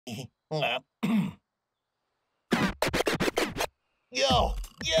Yo,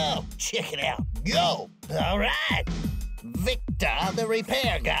 check it out. Yo, all right. Victor, the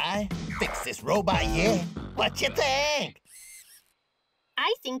repair guy. Fix this robot yet? What you think?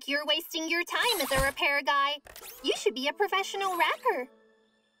 I think you're wasting your time as a repair guy. You should be a professional rapper.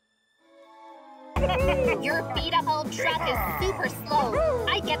 Your beat-up old truck is super slow.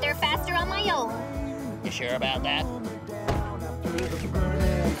 I get there faster on my own. You sure about that?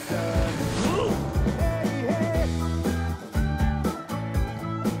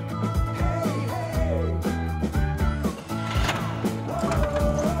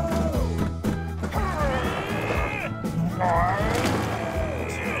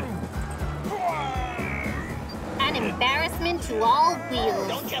 An embarrassment to all wheels.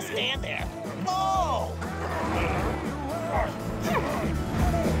 Don't just stand there. Oh!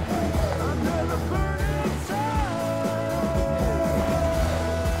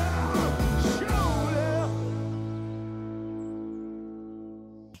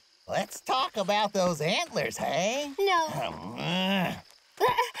 Let's talk about those antlers, hey? No.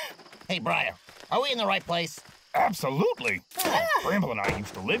 Hey, Briar, are we in the right place? Absolutely. Bramble and I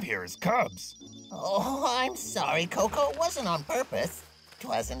used to live here as cubs. Oh, I'm sorry, Coco. It wasn't on purpose. It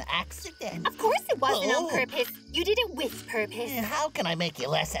was an accident. Of course it wasn't on purpose. You did it with purpose. How can I make you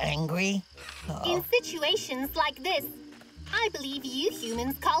less angry? In situations like this, I believe you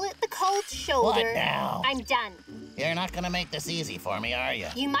humans call it the cold shoulder. What now? I'm done. You're not gonna make this easy for me, are you?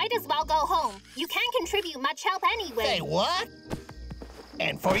 You might as well go home. You can't contribute much help anyway. Say what?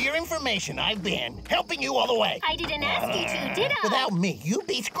 And for your information, I've been helping you all the way. I didn't ask you to, did I? Without me, you'd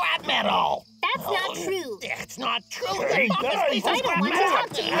be scrap metal. That's not true. That's not true. Hey, The fuck is guys, piece of I don't scrap want to metal? talk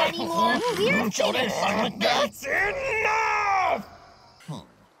to you anymore. We're So then, finished. That's enough!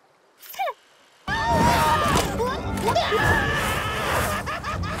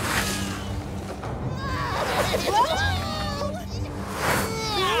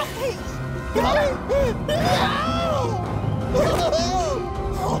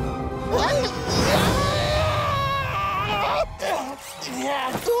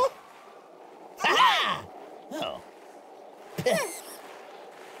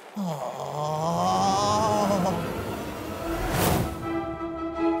 Oh.